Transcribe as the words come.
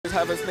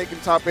just have us making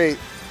top 8.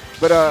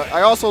 But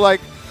I also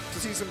like to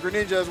see some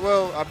Greninja as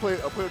well. I play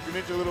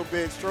Greninja a little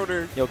bit.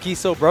 Stroder. Yo, Key's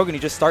so broken, he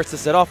just starts the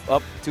set off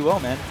up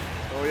 2-0, man.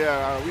 Oh,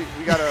 yeah.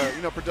 We got to,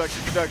 you know,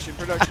 production.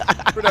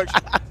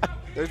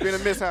 There's been a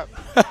mishap.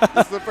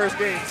 This is the first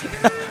game.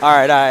 All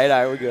right.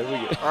 We're good.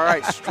 All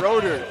right,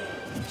 Stroder.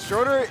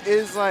 Stroder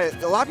is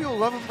like, a lot of people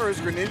love him for his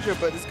Greninja,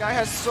 but this guy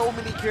has so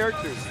many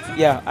characters.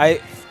 Yeah,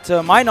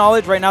 to my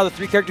knowledge, right now, the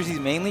 3 characters he's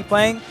mainly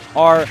playing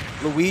are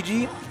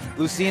Luigi,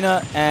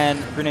 Lucina, and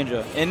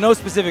Greninja. In no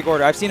specific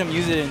order. I've seen him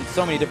use it in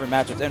so many different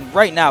matchups. And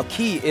right now,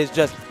 Key is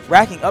just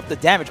racking up the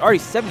damage. Already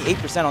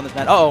 78% on this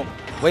man. Uh-oh.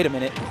 Wait a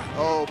minute.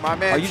 Oh, my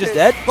man. Are you just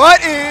dead?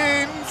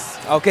 Buttons!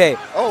 Okay.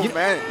 Oh,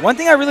 man. One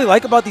thing I really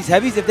like about these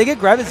heavies, if they get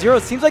grabbed at 0,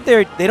 it seems like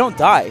they don't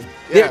die.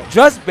 Yeah. They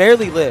just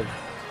barely live.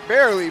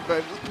 Barely,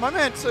 but my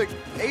man took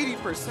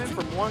 80%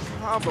 from one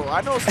combo.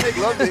 I know Snake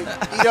loves to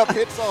eat up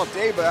hits all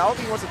day, but I don't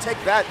think he wants to take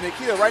that.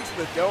 Nikita right to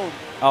the dome.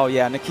 Oh,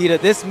 yeah, Nikita,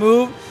 this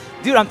move.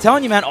 Dude, I'm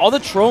telling you, man, all the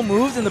troll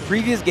moves in the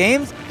previous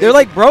games, they're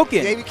like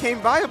broken. They became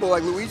viable.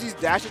 Like Luigi's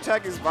dash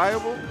attack is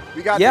viable.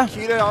 We got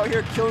Nikita out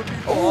here killing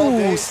people all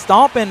day. Ooh,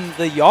 stomping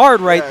the yard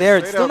right there.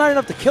 It's still up. not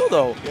enough to kill,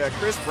 though. Yeah,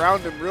 Chris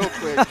browned him real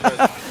quick.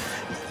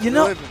 You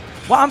know,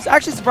 well, I'm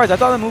actually surprised. I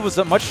thought that move was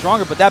much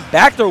stronger, but that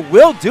backdoor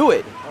will do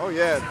it. Oh,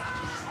 yeah.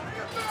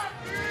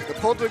 The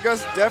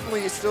Poltergust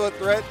definitely is still a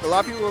threat. A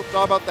lot of people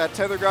thought about that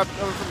tether grab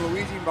coming from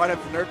Luigi. Might have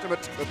nerfed him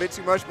a bit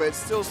too much, but it's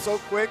still so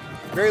quick.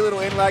 Very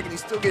little in lag, and he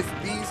still gets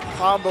these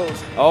combos.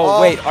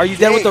 Oh, wait. Are you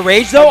dead with the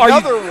rage, though?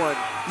 Another one.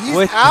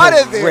 He's out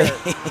of there.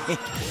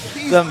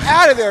 He's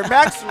out of there.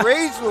 Max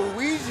rage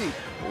Luigi.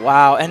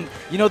 Wow. And,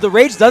 you know, the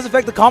rage does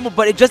affect the combo,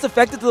 but it just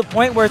affected to the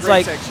point where it's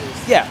Great like,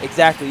 textures. Yeah,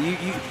 exactly.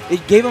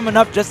 It gave him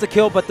enough just to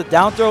kill, but the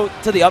down throw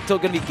to the up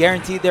tilt going to be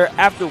guaranteed there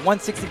after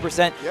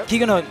 160%. Yep.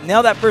 He's going to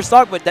nail that first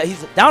stock, but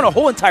he's down a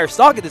whole entire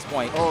stock at this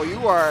point. Oh,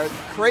 you are a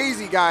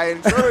crazy guy.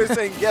 And Stroder is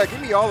saying, yeah,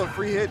 give me all the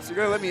free hits. You're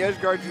going to let me edge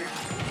guard you.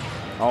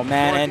 Oh,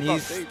 man, and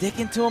he's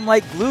sticking to him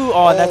like glue.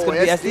 Oh, and that's going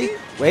to be SD.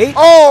 Wait.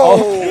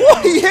 Oh,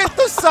 he hit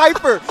the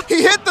Cypher.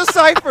 He hit the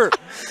Cypher.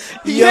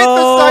 He hit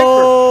the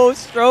Cypher.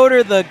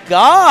 Stroder the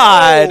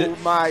god. Oh,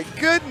 my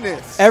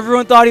goodness.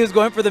 Everyone thought he was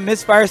going for the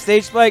misfire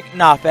stage spike.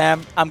 Nah,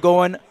 fam. I'm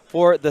going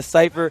for the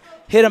Cypher.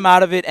 Hit him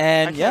out of it,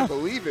 and I can't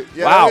believe it.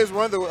 Yeah, wow. That is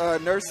one of the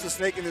nerfs to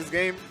Snake in this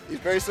game. He's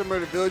very similar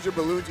to Villager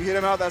Balloons. You hit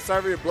him out that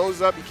Cypher, it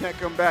blows up. He can't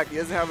come back. He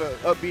doesn't have an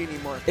up B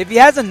anymore. If he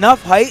has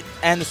enough height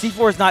and the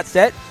C4 is not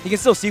set, he can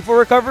still C4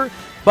 recover.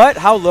 But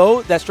how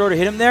low that Stroder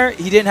hit him there,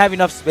 he didn't have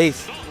enough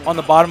space on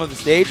the bottom of the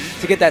stage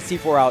to get that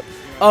C4 out.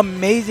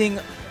 Amazing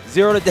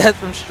 0 to death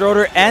from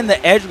Stroder, and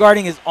the edge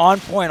guarding is on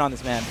point on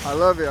this man. I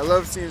love it. I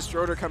love seeing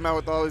Stroder come out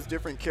with all his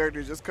different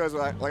characters just because,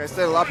 like I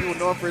said, a lot of people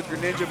know him for his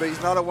Greninja, but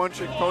he's not a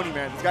one-trick pony,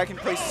 man. This guy can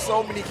play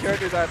so many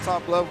characters at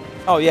top level.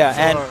 Oh, yeah,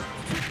 and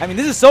I mean,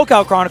 this is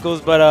SoCal Chronicles,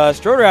 but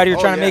Stroder out here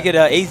trying to make it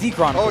AZ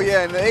Chronicles. Oh,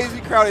 yeah, and the AZ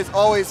crowd is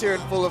always here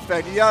in full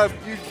effect.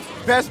 You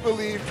best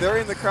believe they're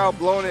in the crowd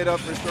blowing it up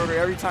for Stroder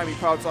every time he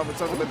pops off with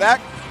something. But that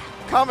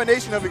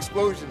combination of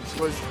explosions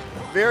was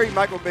very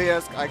Michael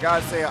Bay-esque. I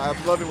gotta say, I'm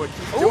loving what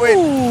he's doing.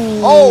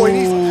 Oh, and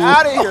he's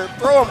out of here.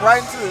 Throw him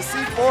right into the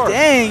C4.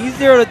 Dang, you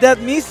 0 to death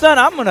me, son.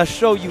 I'm gonna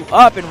show you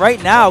up. And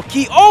right now,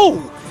 Key.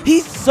 Oh,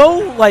 he's so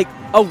like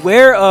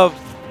aware of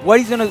what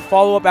he's gonna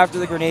follow up after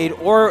the grenade,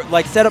 or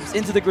like setups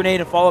into the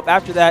grenade and follow up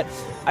after that.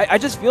 I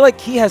just feel like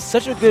Key has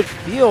such a good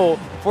feel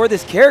for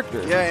this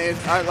character. Yeah,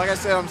 and like I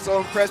said, I'm so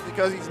impressed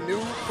because he's new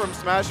from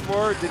Smash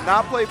 4, did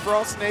not play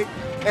Brawl Snake.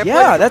 And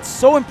yeah, that's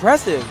so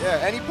impressive.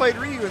 Yeah, and he played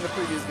Ryu in the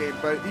previous game,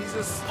 but he's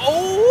just...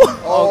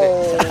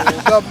 Oh,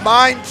 the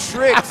mind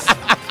tricks.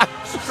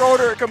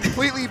 Stroder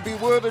completely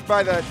bewildered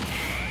by the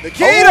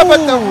Kita,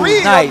 but the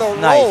read on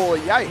the roll.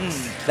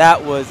 Yikes.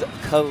 That was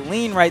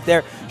clean right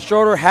there.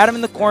 Stroder had him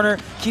in the corner.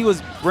 Key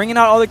was bringing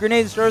out all the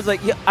grenades. Stroder's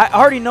like, yeah, I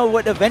already know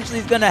what eventually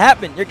is going to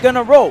happen. You're going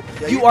to roll.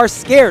 Yeah, you are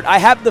scared. I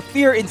have the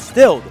fear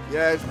instilled.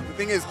 Yeah, the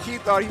thing is, Key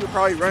thought he would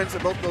probably run into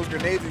both those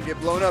grenades and get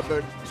blown up,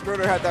 but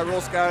Stroder had that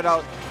roll scouted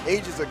out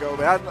ages ago.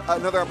 But had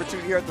another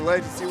opportunity here at the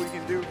ledge to see what he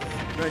can do.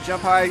 He's going to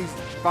jump high. He's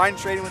fine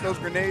trading with those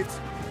grenades.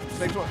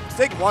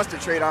 Snake wants to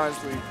trade,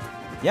 honestly.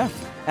 Yeah,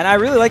 and I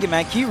really like it,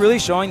 man. Key really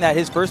showing that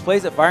his first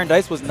place at Fire and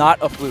Dice was not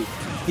a fluke.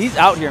 He's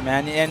out here,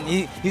 man, and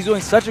he's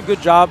doing such a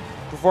good job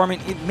performing.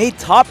 He made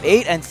top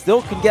 8 and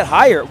still can get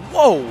higher.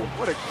 Whoa.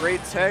 What a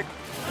great tech.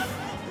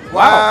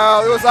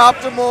 Wow, it was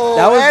optimal.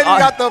 That was and he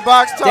got the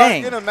box toss.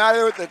 Dang. Didn't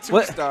matter with the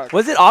 2-stock.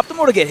 Was it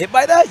optimal to get hit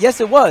by that?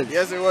 Yes, it was.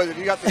 Yes, it was. If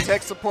you got the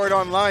tech support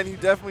online, you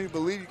definitely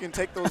believe you can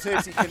take those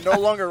hits. He can no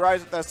longer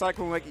rise with that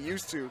cyclone like he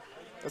used to.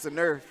 That's a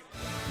nerf.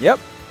 Yep.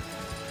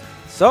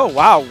 So,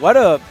 wow, what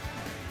a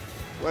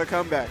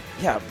comeback.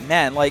 Yeah,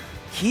 man, like,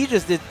 he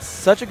just did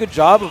such a good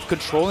job of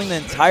controlling the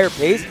entire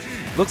pace.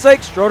 Looks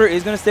like Stroder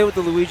is going to stay with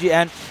the Luigi,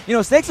 and, you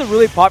know, Snake's a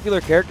really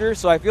popular character,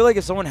 so I feel like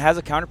if someone has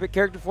a counterpick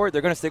character for it,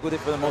 they're going to stick with it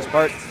for the most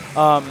part.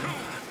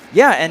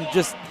 Yeah, and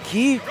just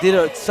Key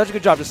did such a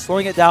good job just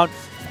slowing it down,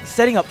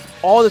 setting up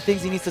all the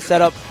things he needs to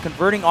set up,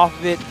 converting off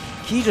of it.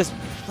 Key just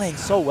playing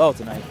so well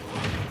tonight.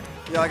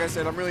 Yeah, like I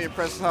said, I'm really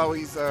impressed with how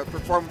he's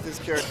performed with this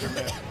character,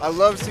 man. I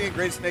love seeing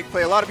Great Snake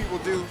play. A lot of people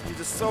do. He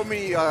just so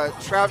many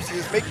traps. He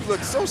just make you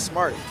look so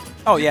smart.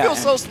 Oh, you yeah. feel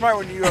so smart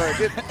when you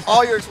get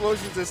all your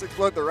explosions just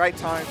explode at the right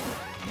time.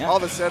 Yeah. All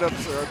the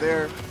setups are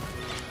there.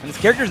 And this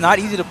character's not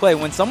easy to play.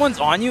 When someone's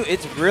on you,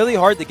 it's really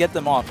hard to get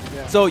them off.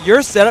 Yeah. So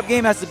your setup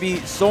game has to be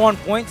so on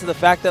point to the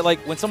fact that, like,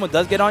 when someone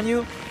does get on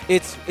you,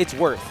 it's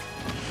worth.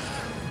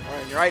 All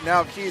right, and right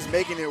now, Key is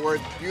making it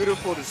worth.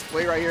 Beautiful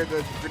display right here.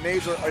 The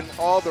grenades are in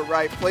all the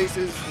right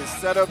places. His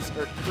setups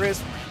are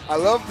crisp. I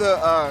love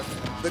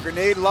the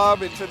grenade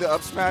lob into the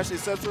up smash. It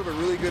sets up a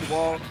really good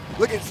wall.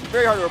 Look, it's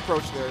very hard to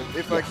approach there.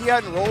 If he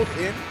hadn't rolled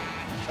in,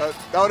 that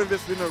would have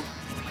just been a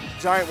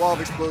giant wall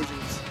of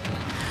explosions.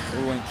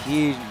 Ooh, and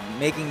Key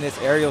making this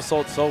aerial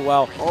assault so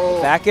well.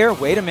 Oh. Back air,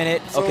 wait a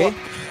minute. So, okay.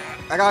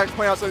 I got to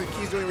point out something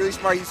Key's doing really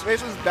smart. He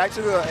switches back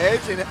to the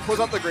edge and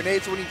pulls out the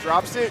grenade, so when he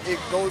drops it, it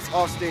goes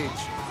off stage.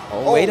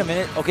 Oh, wait a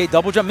minute. Okay,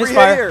 double jump, Free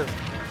misfire. hit here.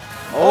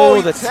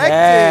 Oh, the he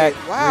tech.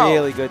 teched it. Wow.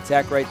 Really good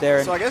tech right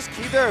there. So I guess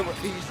Key there,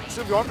 he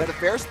should be on for the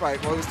fair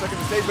spike while he was stuck in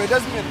the stage, but it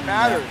doesn't even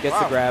matter. Yeah, gets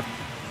the grab.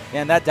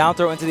 And that down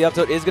throw into the up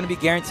tilt is going to be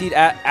guaranteed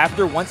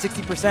after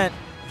 160%.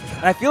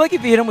 And I feel like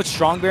if he hit him with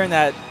Strong Bear in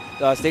that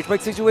stage break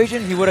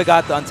situation, he would have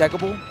got the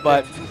untechable,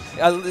 but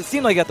it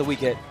seemed like he got the weak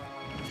hit.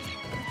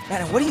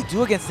 Man, and what do you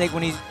do against Snake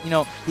when he's,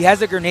 he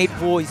has a grenade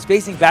pool, he's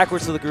facing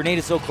backwards so the grenade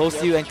is so close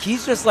to you, and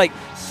Key's just like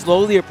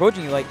slowly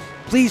approaching you, like,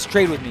 please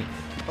trade with me.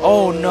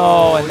 Oh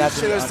no, and that's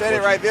should have said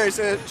it right there. He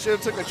should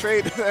have took the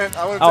trade.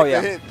 I would have took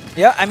the hit.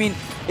 Yeah, I mean,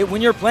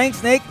 when you're playing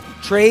Snake,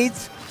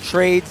 trades.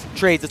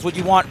 That's what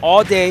you want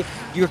all day.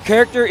 Your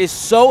character is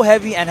so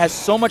heavy and has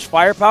so much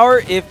firepower.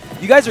 If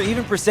you guys are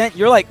even percent,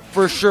 you're like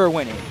for sure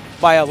winning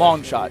by a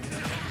long shot.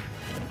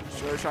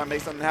 Sure, trying to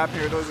make something happen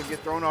here. Those that get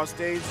thrown off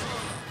stage.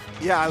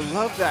 Yeah, I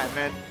love that,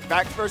 man.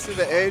 Back first to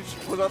the edge,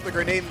 pulls out the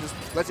grenade and just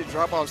lets it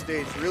drop off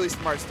stage. Really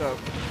smart stuff.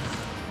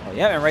 Oh,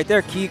 yeah, and right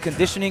there, Key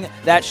conditioning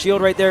that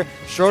shield right there.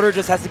 Stroder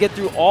just has to get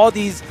through all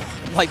these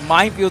like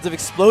minefields of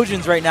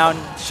explosions right now,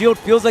 and shield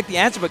feels like the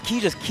answer, but Key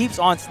just keeps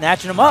on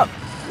snatching them up.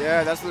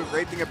 Yeah, that's the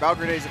great thing about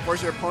grenades. You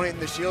force your opponent in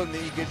the shield, and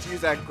then you get to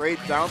use that great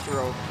down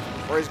throw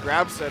or his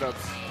grab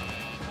setups.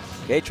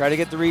 Okay, try to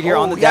get the read here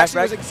on the dash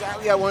back. He was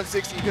exactly at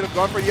 160. He could have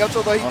gone for the up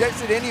tilt, though he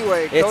gets it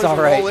anyway. It's all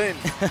right. Roll in.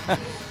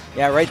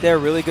 Yeah, right there,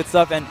 really good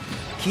stuff. And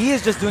Key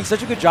is just doing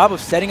such a good job of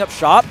setting up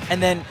shop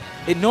and then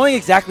knowing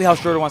exactly how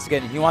Stroder wants to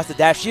get in. He wants to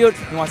dash shield,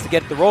 he wants to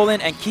get the roll in,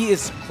 and Key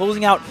is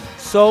closing out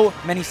so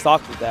many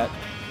stocks with that.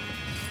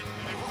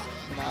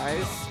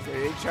 Nice.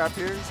 Great trap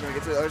here. He's going to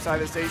get to the other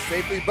side of the stage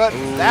safely, but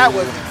that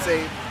was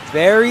insane.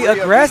 Very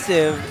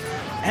aggressive.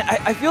 And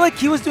I feel like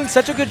Key was doing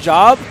such a good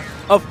job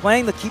of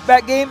playing the keep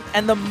back game,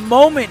 and the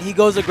moment he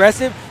goes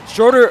aggressive,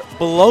 Stroder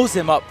blows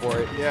him up for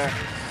it. Yeah.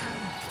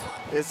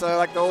 It's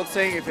like the old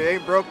saying, if it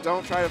ain't broke,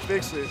 don't try to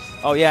fix it.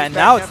 Oh, yeah, and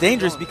now it's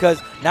dangerous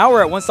because now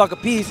we're at one stock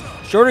apiece.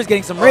 Stroder's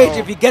getting some rage.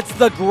 If he gets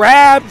the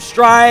grab,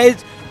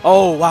 strides.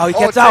 Oh, wow, he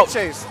gets out.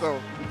 Chase, though.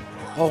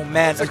 Oh,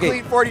 man. It's a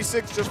clean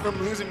 46 just from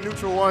losing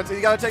neutral one. So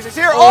you got to take this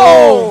here.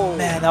 Oh,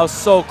 man, that was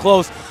so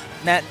close.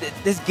 Man,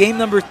 this game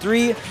number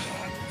 3.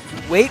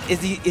 Wait,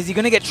 is he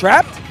going to get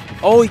trapped?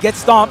 Oh, he gets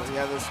stomped. Oh,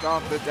 yeah, the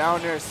stomp, the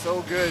down there is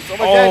so good. So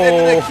much and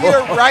then the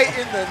Nikita right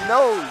in the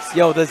nose.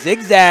 Yo, the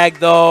zigzag,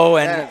 though,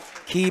 and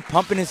Key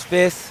pumping his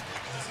fist.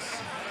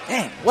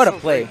 Dang, what a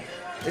play. Great.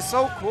 It's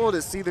so cool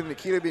to see the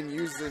Nikita being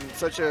used in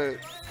such a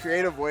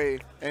creative way,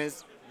 and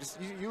it's just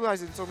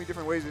utilized in so many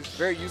different ways. It's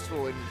very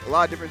useful in a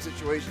lot of different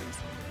situations.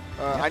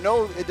 I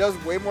know it does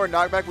way more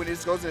knockback when it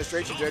just goes in a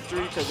straight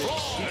trajectory because it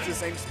keeps the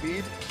same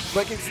speed,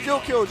 but can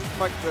still kill just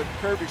like the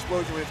curved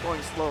explosion when it's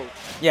going slow.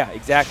 Yeah,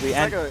 exactly.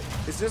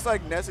 It's just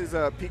like Ness's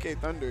PK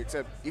Thunder,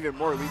 except even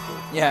more lethal.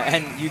 Yeah,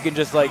 and you can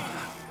just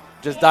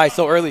die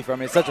so early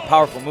from it. It's such a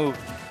powerful move.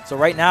 So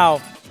right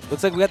now,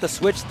 looks like we got the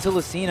switch to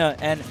Lucina,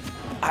 and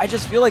I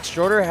just feel like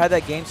Stroder had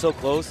that game so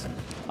close.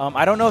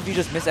 I don't know if he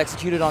just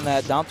mis-executed on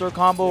that down throw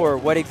combo or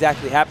what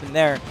exactly happened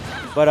there,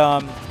 but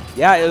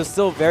yeah, it was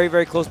still very,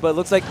 very close, but it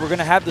looks like we're going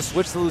to have the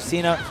switch to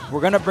Lucina.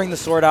 We're going to bring the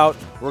sword out.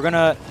 We're going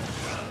to...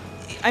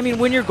 I mean,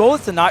 when your goal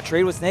is to not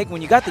trade with Snake,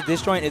 when you got the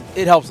disjoint,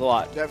 it helps a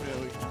lot.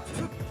 Definitely.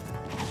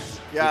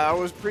 Yeah, I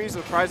was pretty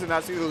surprised to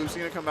not see the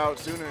Lucina come out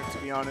sooner, to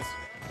be honest.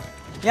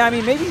 Yeah, I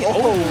mean, maybe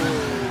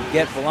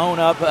get blown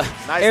up.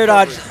 Nice air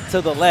dodge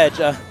to the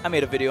ledge. I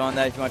made a video on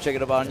that if you want to check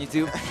it out on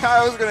YouTube.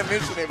 I was going to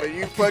mention it, but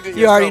you plugged it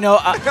You already know.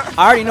 I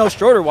already know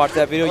Stroder watched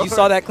that video. You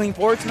saw that clean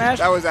forward smash?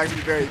 That was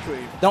actually very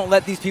clean. Don't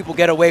let these people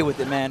get away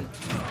with it, man.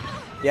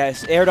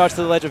 Yes, air dodge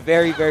to the ledge, a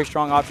very, very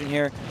strong option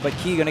here. But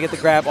Key going to get the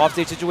grab.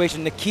 Offstage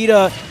situation.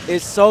 Nikita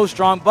is so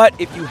strong, but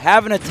if you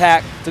have an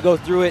attack to go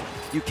through it,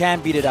 you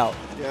can beat it out.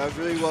 Yeah, it was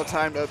really well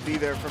timed up B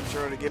there from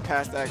Stroder to get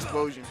past that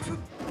explosion.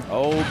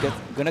 Oh,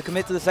 going to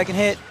commit to the second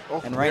hit.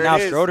 And right now,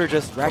 Stroder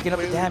just racking up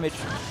the damage.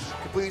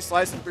 Completely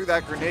slicing through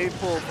that grenade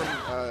pull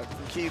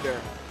from Key there.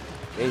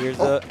 Okay, here's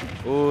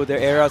their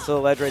air out to the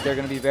ledge right there.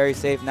 Going to be very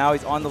safe. Now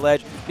he's on the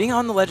ledge. Being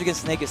on the ledge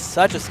against Snake is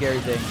such a scary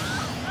thing.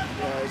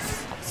 Yeah,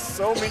 it's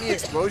so many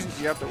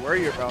explosions you have to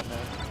worry about, man.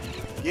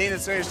 getting to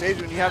center stage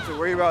when you have to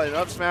worry about an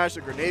up smash,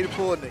 a grenade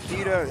pull, a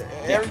Nikita,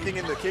 everything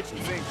in the kitchen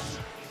sink.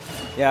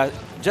 Yeah,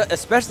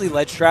 especially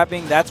ledge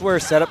trapping, that's where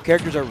setup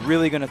characters are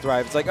really going to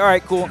thrive. It's like, all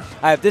right, cool,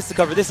 I have this to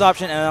cover this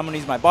option, and I'm going to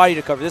use my body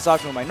to cover this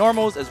option with my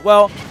normals as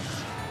well.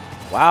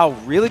 Wow,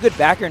 really good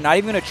backer, not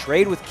even going to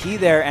trade with Key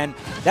there, and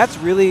that's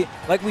really,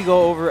 like we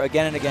go over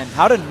again and again,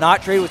 how to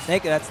not trade with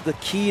Snake, and that's the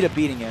key to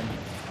beating him.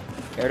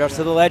 Air dodge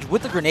to the ledge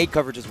with the grenade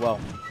coverage as well.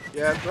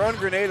 Yeah, throwing a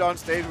grenade on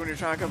stage when you're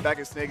trying to come back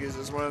as Snake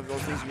is one of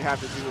those things you have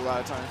to do a lot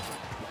of times.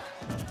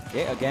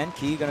 Okay, again,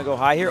 Key going to go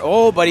high here.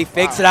 Oh, but he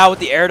fakes it out with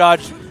the air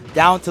dodge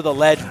down to the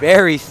ledge.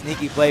 Very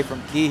sneaky play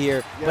from Key here.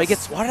 Yes. But he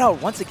gets swatted out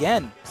once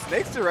again.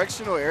 Snake's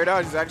directional air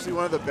dodge is actually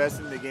one of the best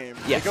in the game.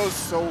 Yes. It goes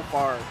so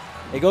far.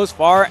 It goes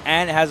far,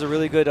 and it has a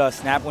really good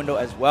snap window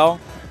as well.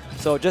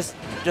 So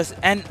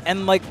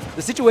and like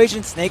the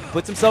situation Snake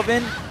puts himself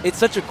in, it's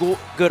such a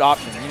good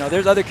option. You know,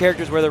 there's other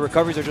characters where the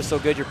recoveries are just so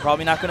good, you're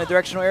probably not going to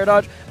directional air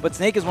dodge, but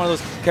Snake is one of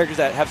those characters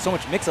that have so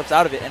much mix-ups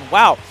out of it. And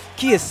wow,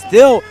 Key is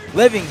still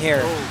living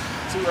here.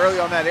 Oh, too early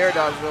on that air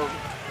dodge, though.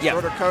 Yeah.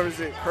 Stroder covers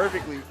it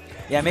perfectly.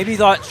 Yeah, maybe he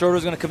thought Stroder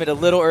was going to commit a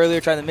little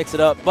earlier, trying to mix it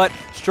up, but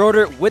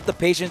Stroder, with the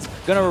patience,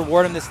 going to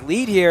reward him this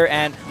lead here,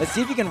 and let's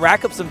see if he can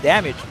rack up some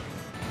damage.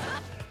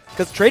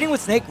 Because trading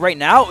with Snake right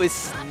now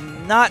is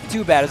not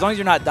too bad, as long as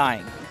you're not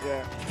dying.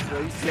 Yeah,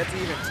 well, you have to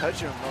even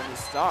touch him on the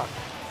stock.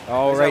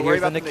 Oh, right,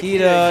 here's the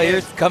Nikita.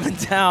 Here's coming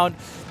down.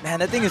 Man,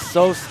 that thing is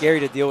so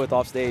scary to deal with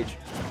off stage.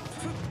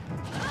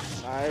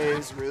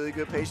 Nice, really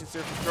good patience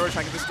here from Stroder,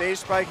 trying to get the stage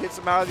spike, hits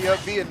him out of the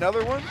up B,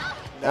 another one.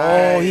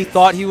 Nice. Oh, he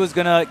thought he was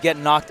going to get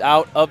knocked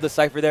out of the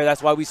Cypher there.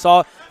 That's why we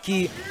saw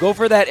Key go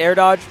for that air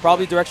dodge,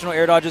 probably directional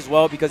air dodge as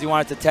well, because he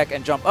wanted to tech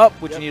and jump up,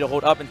 which you need to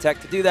hold up and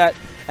tech to do that.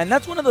 And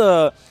that's one of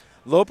the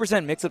low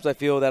percent mix-ups I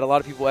feel that a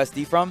lot of people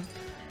SD from.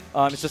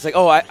 It's just like,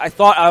 oh, I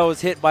thought I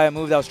was hit by a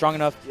move that was strong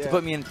enough to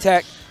put me in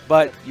tech,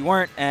 but you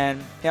weren't.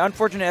 And yeah,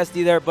 unfortunate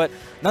SD there, but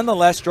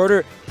nonetheless,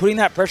 Stroder putting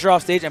that pressure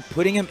off stage and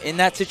putting him in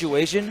that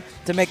situation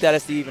to make that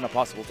SD even a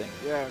possible thing.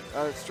 Yeah,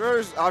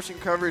 Stroder's option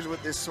coverage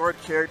with this sword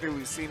character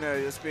we've seen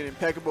has been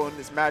impeccable in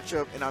this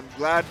matchup, and I'm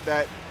glad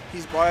that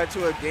he's brought it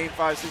to a Game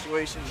 5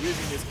 situation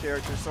using this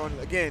character. So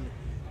again,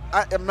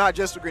 I am not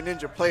just a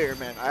Greninja player,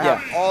 man. I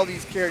have all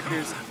these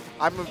characters.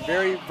 I'm a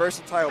very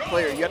versatile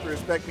player. You have to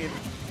respect me in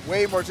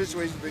way more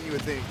situations than you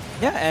would think.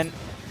 Yeah, and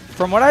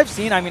from what I've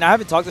seen, I mean, I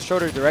haven't talked to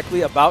Stroder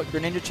directly about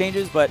Greninja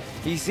changes, but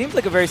he seems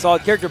like a very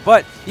solid character.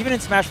 But even in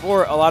Smash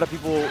 4, a lot of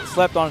people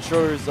slept on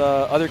Stroder's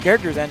other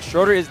characters, and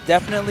Stroder is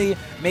definitely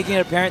making it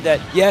apparent that,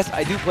 yes,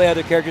 I do play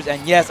other characters,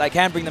 and yes, I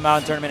can bring them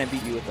out in tournament and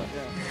beat you with them.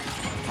 Yeah.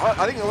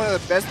 I think one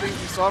of the best things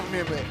we saw from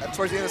him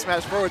towards the end of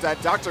Smash 4 was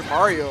that Dr.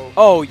 Mario.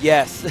 Oh,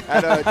 yes.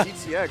 At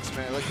GTX,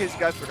 man. Like, in case you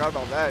guys forgot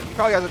about that. He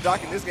probably has a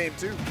doc in this game,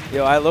 too.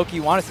 Yo, I low-key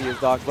want to see his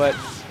doc, but,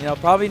 you know,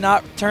 probably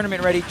not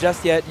tournament ready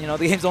just yet. You know,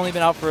 the game's only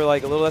been out for,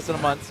 like, a little less than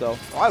a month, so.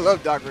 Oh, I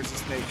love Doc versus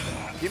Snake.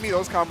 Give me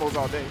those combos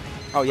all day.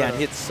 Oh, yeah, and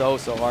hits so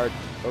hard.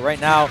 But right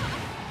now,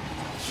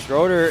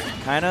 Stroder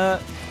kind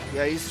of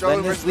he's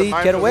struggling letting this versus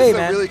lead get away, man.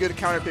 This is a really good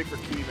counter pick for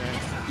Key, man.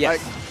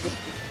 Yes. Like,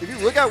 if you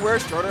look at where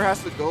Stroder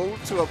has to go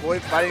to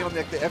avoid fighting on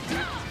the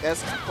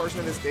FDS portion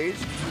of the stage,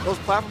 those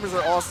platformers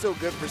are all still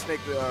good for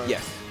Snake to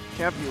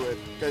camp you with,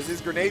 because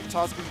his grenade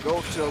toss can go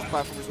to those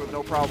platformers with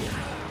no problem.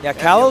 Yeah,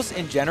 Kalos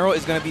in general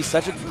is going to be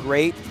such a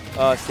great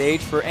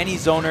stage for any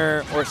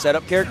zoner or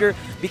setup character,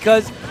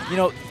 because, you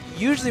know,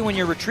 usually when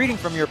you're retreating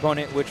from your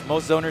opponent, which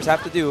most zoners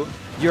have to do,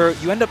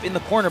 you end up in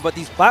the corner, but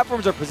these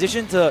platforms are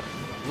positioned to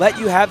let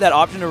you have that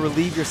option to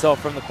relieve yourself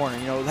from the corner.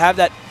 You know, have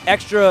that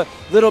extra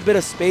little bit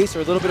of space or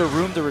a little bit of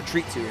room to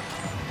retreat to.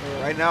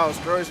 Right now,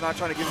 Stroder's not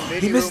trying to give him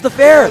any He missed room. the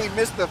fair. He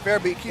missed the fair,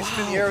 but he keeps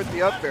him in the air with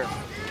the up fair.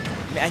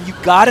 Man, you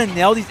gotta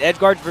nail these edge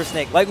guards for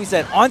Snake. Like we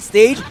said, on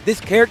stage, this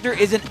character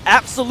is an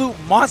absolute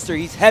monster.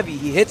 He's heavy,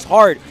 he hits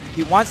hard,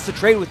 he wants to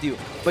trade with you,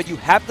 but you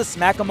have to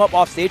smack him up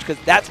off stage because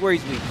that's where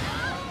he's weak.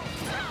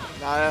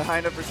 Not high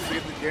enough for him to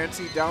get the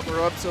guaranteed down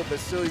throw up tilt, but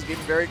still he's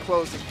getting very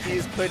close, and Key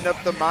is putting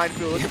up the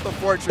minefield. Look at the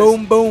fortress.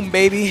 Boom, boom,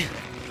 baby.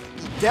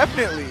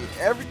 Definitely.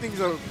 Everything's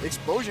an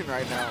explosion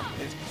right now.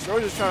 And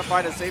Stroder's trying to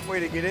find a safe way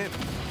to get in.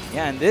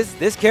 Yeah, and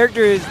this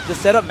character is the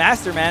setup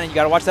master, man, and you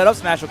got to watch that up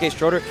smash. Okay,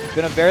 Stroder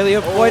going to barely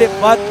avoid it,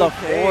 but the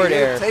forward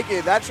air. Take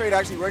it. That trade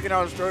actually working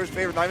out in Stroder's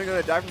favor. Not even going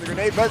to die from the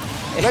grenade, but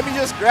let me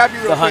just grab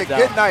you real quick.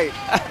 Good night.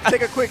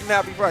 Take a quick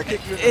nap before I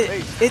kick you in the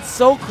face. It's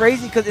so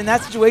crazy because in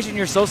that situation,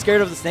 you're so scared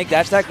of the Snake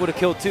dash attack would have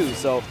killed too.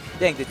 So,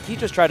 dang, did he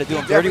just try to do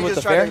him dirty with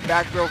the fair? He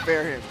back throw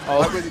fair him.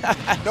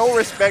 Oh. No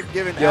respect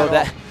given at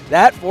all.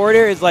 That forward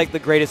air is like the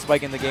greatest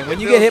spike in the game. When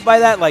you get hit by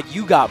that, like,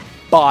 you got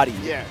bodied.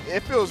 Yeah,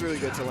 it feels really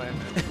good to land.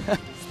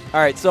 All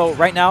right, so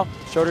right now,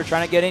 Stroder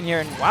trying to get in here,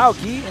 and wow,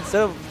 Key,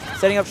 instead of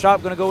setting up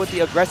shop, going to go with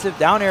the aggressive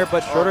down air,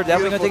 but Stroder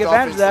definitely going to take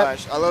advantage of that.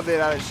 Slash. I love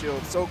that out of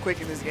shield. So quick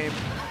in this game.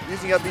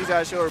 Using up these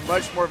out of shield are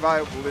much more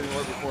valuable than they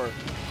were before.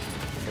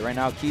 Okay, right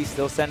now, Key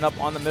still setting up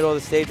on the middle of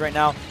the stage right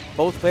now.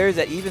 Both players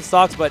at even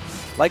stocks, but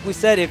like we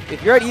said,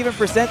 if you're at even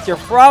percents, you're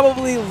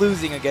probably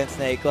losing against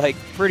Snake, like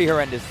pretty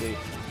horrendously.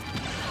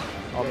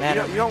 Oh,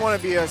 man. You don't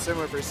want to be a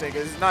similar percent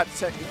because it's not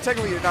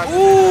technically you're not.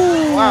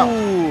 Ooh!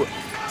 Wow.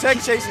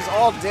 tech chases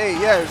all day.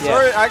 Yeah, Yeah.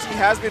 Stroder actually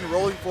has been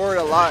rolling forward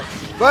a lot.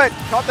 But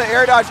caught the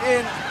air dodge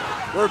in.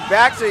 We're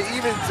back to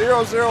even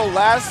 0-0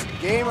 last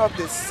game of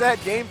this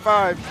set, game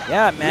 5.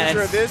 Yeah, man.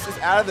 Loser of this is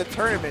out of the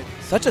tournament.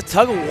 Such a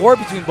tug of war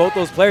between both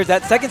those players.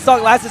 That second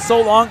stock lasted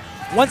so long.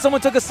 Once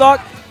someone took a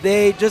stock,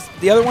 the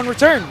other one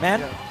returned, man.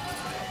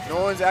 Yeah.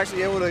 No one's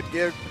actually able to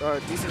give a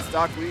decent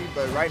stock lead,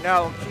 but right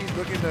now he's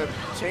looking to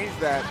change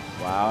that.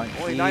 Wow.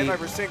 Only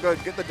 95%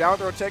 good. Get the down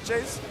throw tech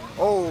chase.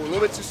 Oh, a little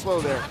bit too slow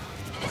there.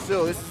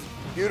 Still, this is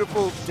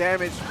beautiful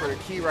damage for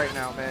Key right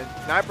now, man.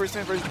 9%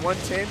 versus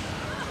 110.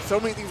 So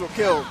many things will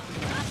kill.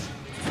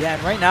 Yeah,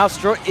 and right now,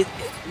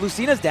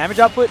 Lucina's damage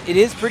output, it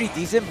is pretty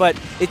decent, but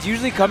it's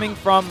usually coming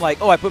from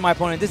like, oh, I put my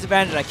opponent at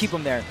disadvantage and I keep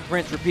him there.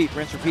 Rinse, repeat,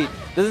 rinse, repeat.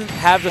 Doesn't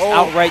have just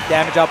outright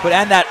damage output,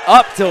 and that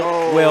up tilt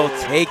will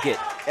take it.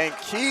 And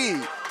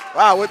Key,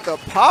 wow, with the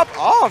pop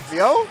off,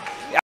 yo.